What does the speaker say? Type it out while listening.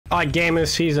Alright, gamers,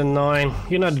 season 9.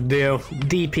 You know the deal.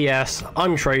 DPS.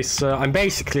 I'm Tracer. I'm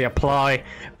basically Apply,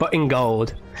 but in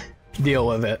gold. Deal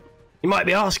with it. You might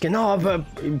be asking, oh,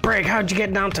 but Brick, how'd you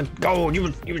get down to gold?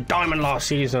 You were diamond last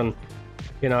season.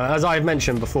 You know, as I've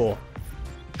mentioned before.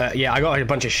 Yeah, I got like, a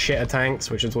bunch of shitter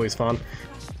tanks, which is always fun.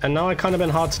 And now I've kind of been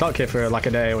hard stuck here for like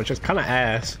a day, which is kind of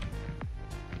ass.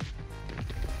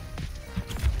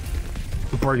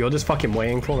 Bro, you're just fucking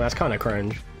waiting for me? That's kind of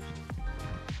cringe.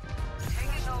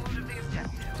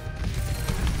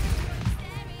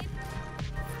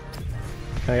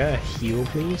 Can I get a heal,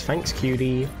 please? Thanks,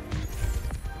 cutie.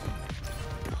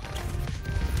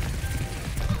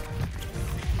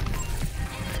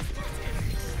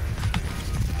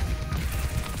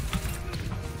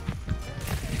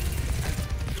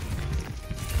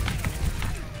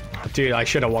 Dude, I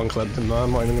should have one-clipped him though,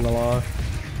 I'm not even gonna lie.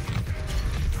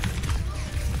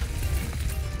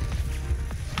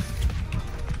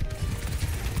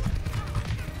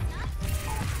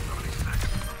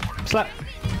 Slap!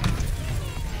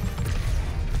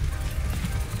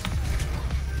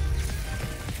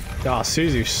 Ah,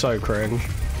 Suzu's so cringe.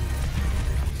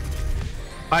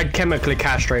 I'd chemically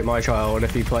castrate my child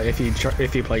if he played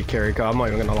Kiriko, I'm not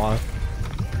even gonna lie.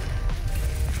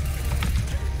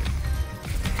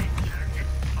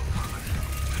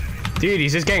 Dude,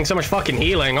 he's just getting so much fucking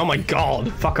healing. Oh my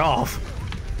god, fuck off.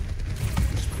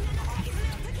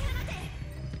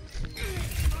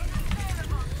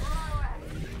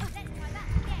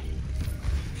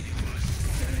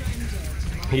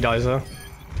 He dies though.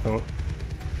 Oh.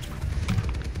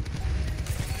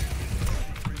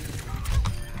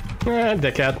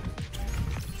 Dickhead.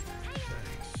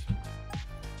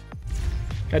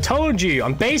 I told you,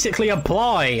 I'm basically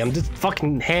Apply. I'm just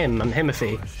fucking him. I'm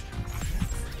Himothy.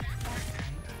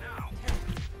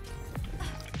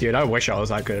 Dude, I wish I was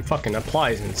that good. Fucking Apply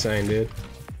is insane, dude.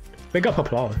 Big up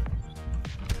Apply.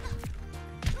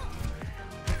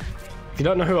 If you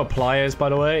don't know who Apply is, by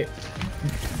the way,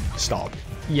 stop.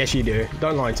 Yes, you do.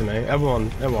 Don't lie to me.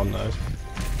 Everyone knows.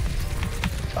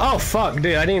 Oh, fuck,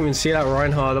 dude. I didn't even see that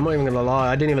Reinhardt. I'm not even gonna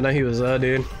lie. I didn't even know he was there,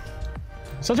 dude.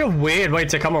 Such a weird way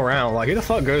to come around. Like, who the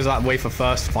fuck goes that way for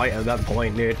first fight at that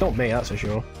point, dude? Not me, that's for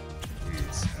sure.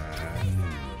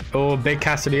 Oh, big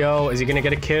Cassidy. Oh, is he gonna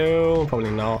get a kill?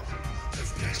 Probably not.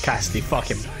 Cassidy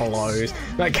fucking blows.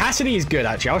 Like, Cassidy is good,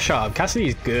 actually. I'll shut up. Cassidy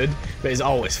is good, but his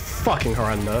ult is fucking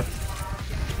horrendous.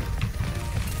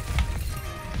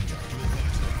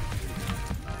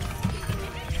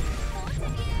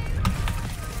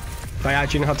 If I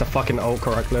actually know how to fucking ult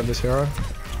correctly of this hero,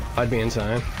 I'd be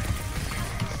insane.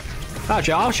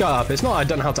 Actually, I'll shut up. It's not I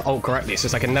don't know how to ult correctly, it's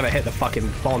just I can never hit the fucking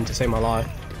bomb to save my life.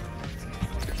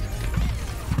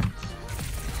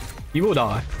 You will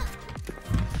die.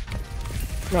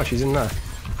 No, she's in there.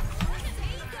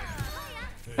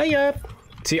 Hey,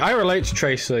 see, I relate to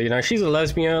Tracer, you know, she's a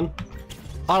lesbian.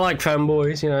 I like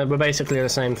femboys, you know, we're basically the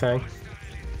same thing.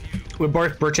 We're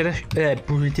both British.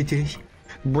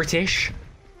 British.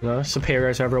 You know,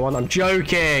 superior to everyone. I'm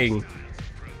joking!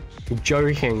 I'm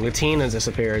joking. Latinas are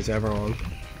superior to everyone.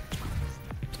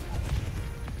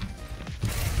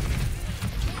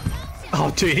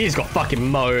 Oh, dude, he's got fucking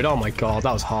mowed. Oh my god,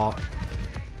 that was hot.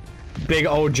 Big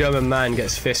old German man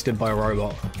gets fisted by a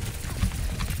robot.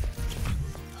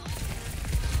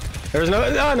 There is no...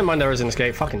 Oh, never mind, there is an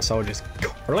escape. Fucking soldiers.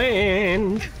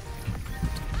 Cringe!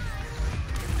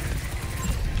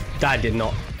 That did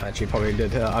not. Actually, probably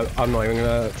did. I'm not even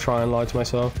gonna try and lie to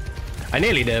myself. I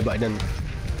nearly did, but I didn't.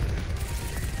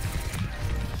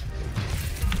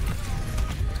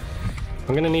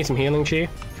 I'm gonna need some healing, Chi.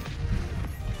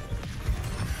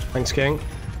 Thanks, King.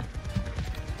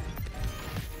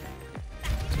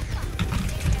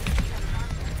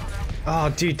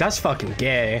 Oh, dude, that's fucking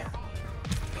gay.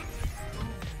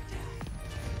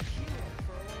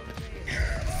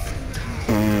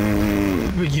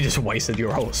 You just wasted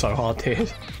your ult so hard,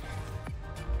 dude.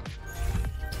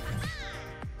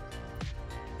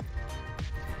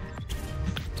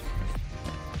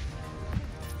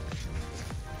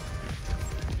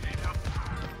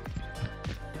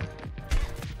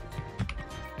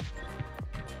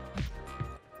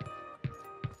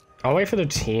 I'll wait for the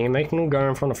team. They can all go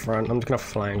in front of front. I'm just gonna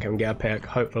flank and get a pick,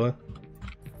 hopefully.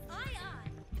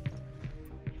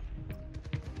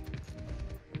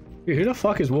 Dude, who the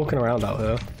fuck is walking around out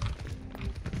here?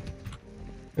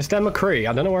 It's Dan McCree.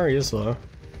 I don't know where he is though.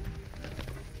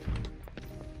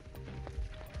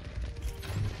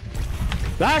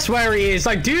 That's where he is.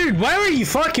 Like, dude, where are you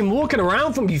fucking walking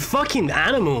around from, you fucking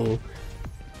animal?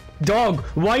 Dog,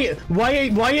 why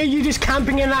are you just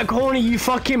camping in that corner, you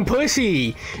fucking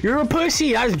pussy? You're a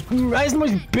pussy. That's the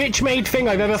most bitch-made thing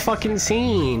I've ever fucking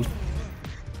seen.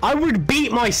 I would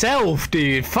beat myself,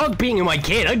 dude. Fuck beating my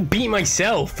kid. I'd beat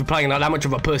myself for playing like that much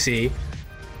of a pussy.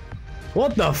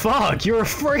 What the fuck? You're a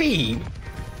freak.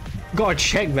 Gotta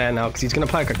check there now, because he's gonna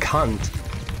play like a cunt.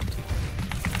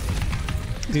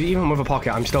 Dude, even with a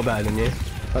pocket, I'm still better than you.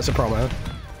 That's a problem.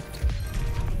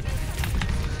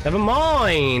 Never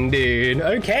mind, dude.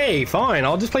 Okay, fine.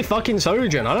 I'll just play fucking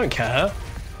Sojourn. I don't care.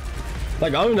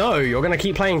 Like, oh no, you're gonna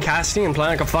keep playing cassidy and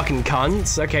playing like a fucking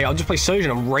cunt? Okay, I'll just play Sojourn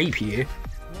and rape you.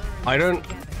 I don't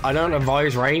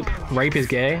advise rape. Rape is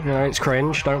gay. You know, it's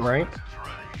cringe. Don't rape.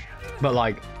 But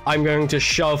like, I'm going to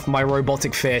shove my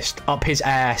robotic fist up his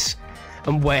ass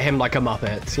and wear him like a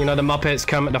Muppet. You know the Muppets,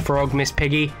 Kermit the Frog, Miss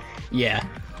Piggy? Yeah.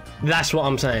 That's what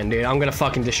I'm saying, dude. I'm gonna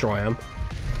fucking destroy him.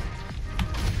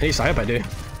 At least I hope I do.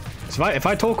 So if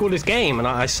I talk all this game and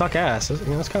I suck ass, you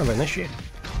know, that's kind of an issue.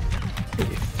 I've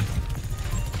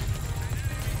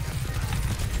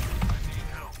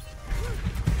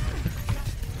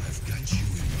got you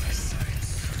in my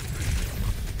sights.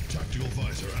 Tactical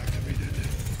visor activated.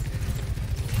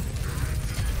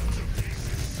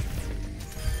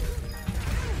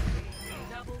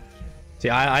 See,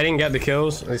 I didn't get the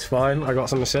kills. It's fine. I got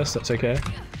some assists. That's okay.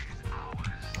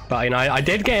 But you know, I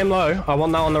did get him low. I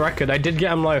want that on the record. I did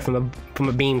get him low from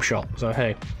a beam shot. So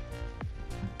hey,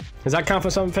 does that count for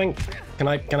something? Can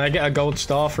I get a gold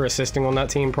star for assisting on that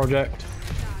team project?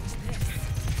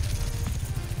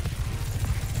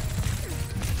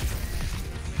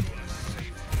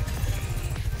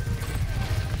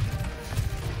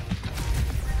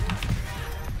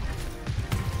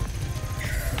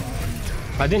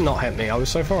 I did not hit me. I was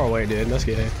so far away, dude. Let's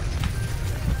get it.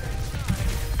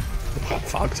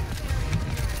 Fucked.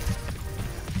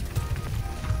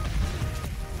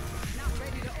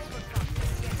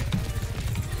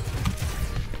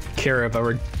 Kira with a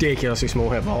ridiculously small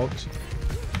hitbox.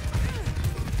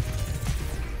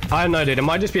 I don't know, dude. It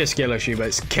might just be a skill issue,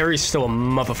 but Kiri's still a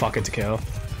motherfucker to kill.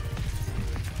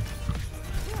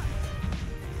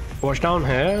 Watch down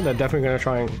here. They're definitely gonna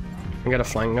try and get a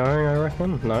flank going, I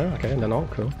reckon. No? Okay, they're not.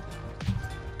 Cool.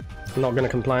 I'm not gonna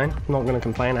complain. Not gonna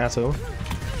complain at all.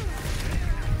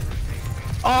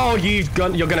 Oh, you're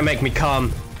gonna make me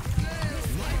come.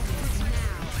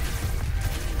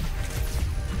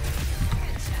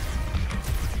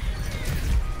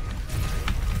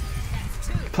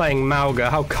 Playing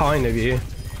Malga, how kind of you.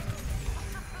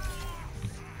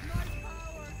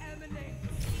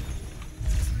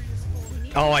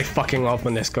 Oh, I fucking love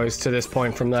when this goes to this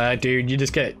point from there, dude. You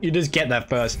just get that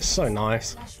first. It's so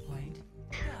nice.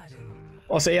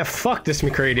 Also, yeah, fuck this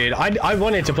McCree, dude. I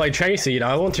wanted to play Tracer, you know.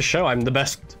 I want to show I'm the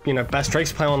best, you know, best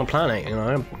Tracer player on the planet, you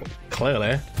know.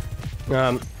 Clearly.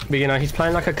 But you know, he's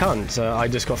playing like a cunt, so I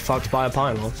just got fucked by a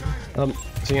pylon. So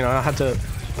you know, I had to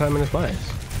put him in his place.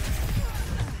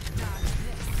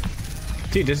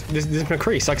 Dude, this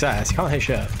McCree sucks ass. He can't hit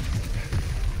shit.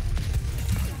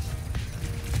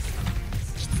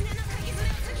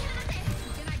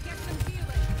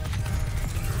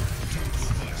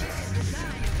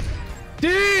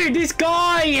 Dude, this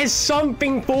guy is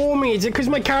something for me. Is it because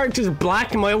my character's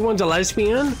black and my other one's a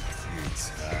lesbian?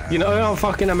 You know how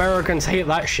fucking Americans hate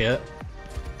that shit.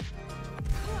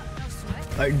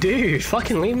 Like, dude,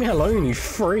 fucking leave me alone, you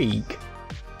freak.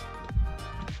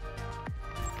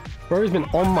 Bro's been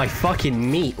on my fucking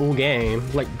meat all game.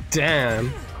 Like,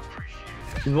 damn.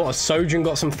 What, a Sojourn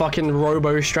got some fucking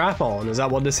robo strap on? Is that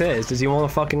what this is? Does he want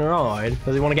to fucking ride?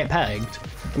 Does he want to get pegged?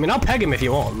 I mean, I'll peg him if he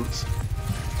wants.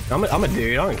 I'm a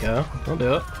dude, I don't care. I'll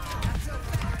do it.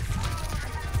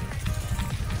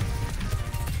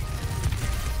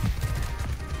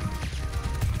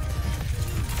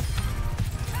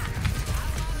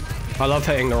 I love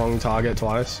hitting the wrong target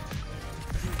twice.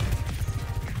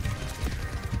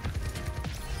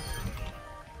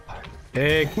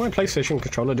 Hey, my PlayStation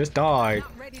controller just died.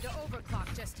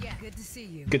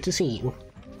 Good to see you.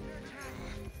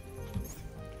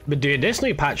 But dude, this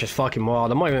new patch is fucking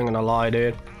wild. I'm not even gonna lie,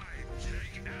 dude.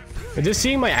 Just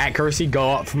seeing my accuracy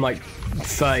go up from like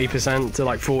 30% to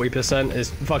like 40% is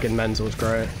fucking mental. It's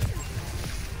great.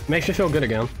 Makes me feel good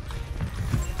again.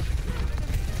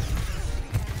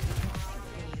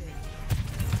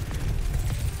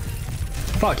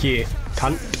 Fuck you,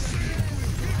 cunt.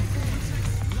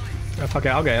 Oh, fuck it,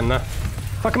 I'll get in there.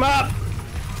 Fuck him up!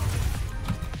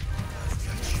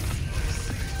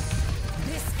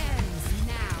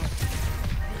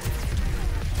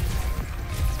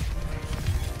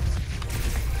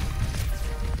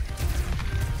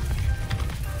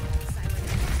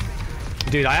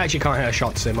 Dude, I actually can't hit a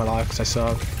shot to save my life because I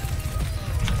suck.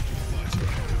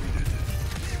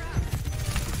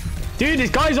 Dude, this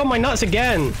guy's on my nuts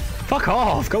again. Fuck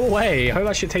off. Go away. I hope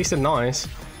that shit tasted nice.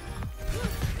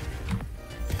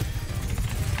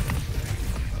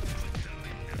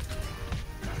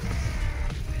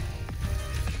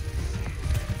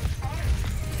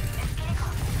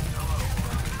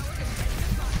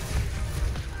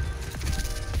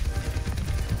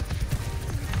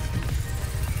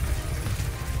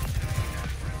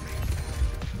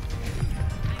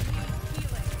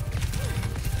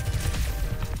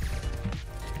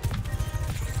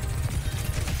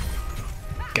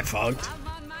 Get fucked. I'm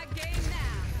on my game now.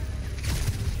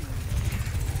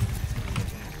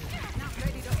 Not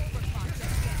ready to overclock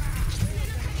just yet.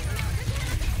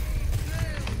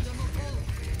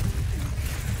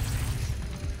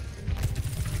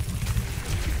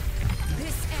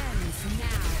 This ends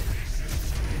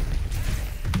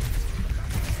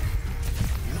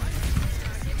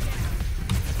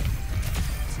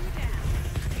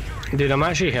now. Dude, I'm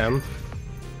actually him.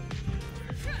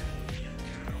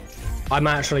 I'm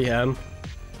actually him.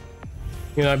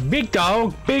 You know, big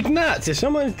dog, big nuts. If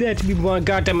someone's there to be born,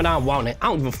 goddamn it, I want it. I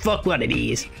don't give a fuck what it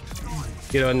is.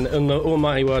 You know, in the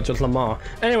almighty words of Lamar.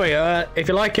 Anyway, if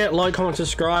you like it, like, comment,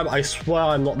 subscribe. I swear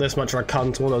I'm not this much of a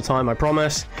cunt all the time, I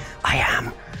promise. I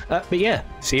am. But yeah,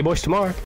 see you boys tomorrow.